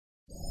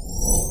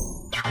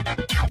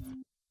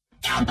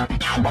Hey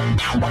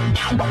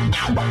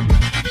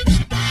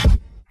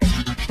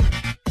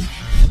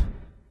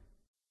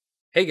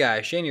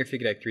guys, Shane here,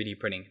 Fugatech 3D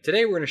Printing.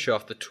 Today we're going to show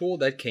off the tool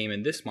that came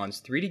in this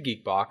month's 3D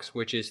Geek Box,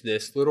 which is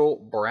this little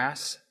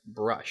brass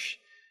brush.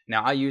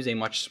 Now I use a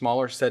much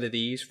smaller set of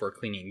these for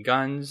cleaning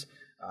guns.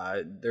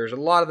 There's a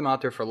lot of them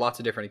out there for lots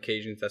of different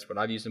occasions. That's what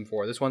I've used them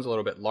for. This one's a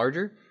little bit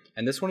larger,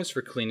 and this one is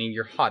for cleaning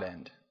your hot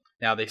end.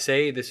 Now they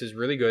say this is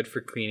really good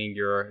for cleaning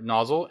your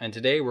nozzle, and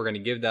today we're going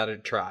to give that a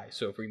try.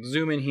 So if we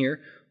zoom in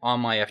here on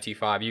my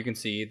FT-5, you can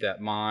see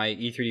that my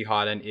E3D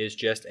hot end is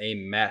just a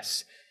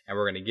mess. And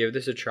we're going to give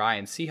this a try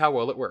and see how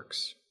well it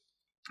works.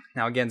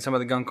 Now again, some of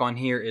the gunk on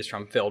here is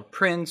from failed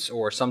prints,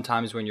 or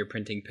sometimes when you're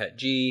printing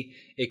PETG,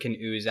 it can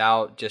ooze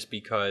out just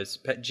because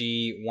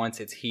PETG, once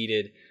it's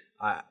heated,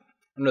 I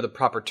don't know the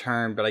proper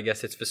term, but I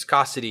guess its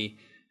viscosity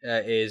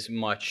is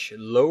much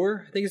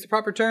lower, I think is the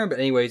proper term, but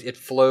anyways, it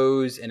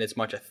flows and it's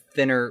much a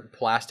thinner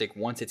plastic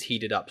once it's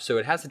heated up. So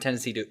it has a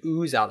tendency to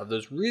ooze out of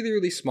those really,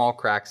 really small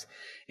cracks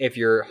if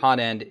your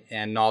hot end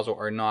and nozzle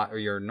are not, or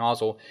your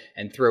nozzle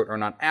and throat are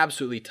not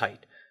absolutely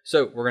tight.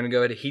 So we're going to go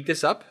ahead and heat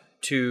this up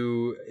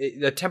to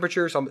the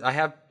temperature. So I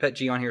have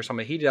PETG on here, so I'm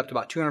going to heat it up to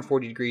about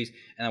 240 degrees,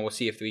 and then we'll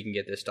see if we can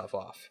get this stuff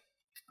off.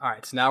 All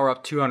right, so now we're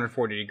up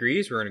 240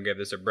 degrees. We're going to give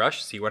this a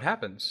brush, see what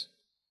happens.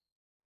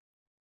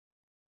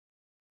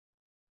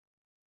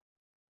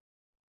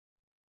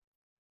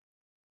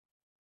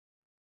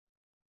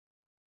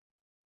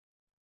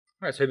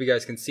 All right, so I hope you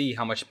guys can see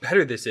how much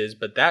better this is,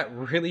 but that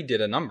really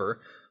did a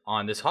number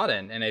on this hot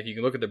end. And if you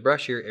can look at the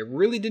brush here, it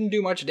really didn't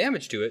do much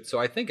damage to it, so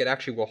I think it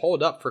actually will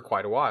hold up for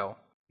quite a while.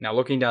 Now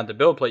looking down at the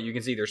build plate, you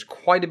can see there's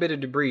quite a bit of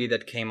debris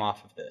that came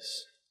off of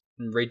this.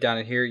 And right down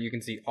in here, you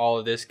can see all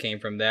of this came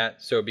from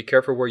that, so be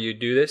careful where you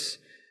do this.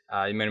 You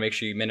want to make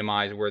sure you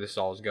minimize where this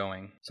all is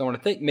going. So I want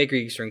to thank Maker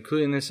Geeks for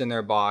including this in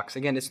their box.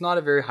 Again, it's not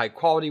a very high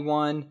quality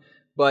one,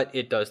 but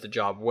it does the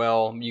job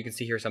well. You can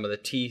see here some of the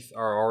teeth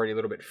are already a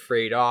little bit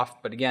frayed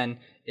off, but again,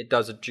 it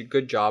does a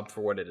good job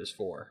for what it is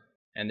for.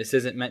 And this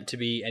isn't meant to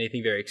be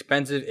anything very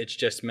expensive, it's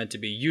just meant to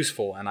be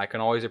useful, and I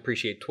can always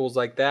appreciate tools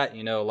like that.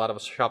 You know, a lot of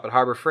us shop at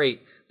Harbor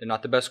Freight. They're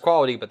not the best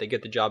quality, but they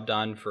get the job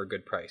done for a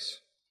good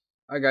price.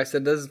 Alright guys, so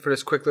that does it for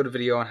this quick little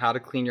video on how to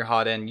clean your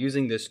hot end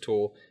using this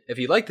tool. If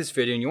you like this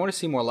video and you want to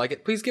see more like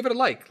it, please give it a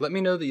like. Let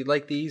me know that you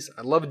like these.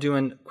 I love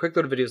doing quick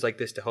little videos like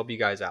this to help you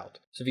guys out.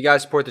 So if you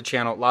guys support the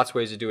channel, lots of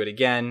ways to do it.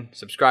 Again,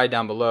 subscribe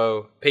down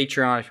below.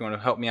 Patreon if you want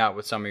to help me out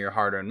with some of your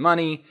hard-earned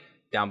money.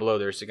 Down below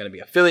there's going to be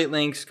affiliate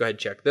links. Go ahead and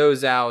check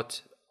those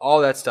out.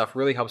 All that stuff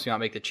really helps me out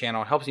make the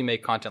channel. It helps me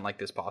make content like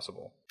this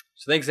possible.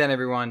 So thanks again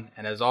everyone,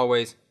 and as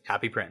always,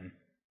 happy printing.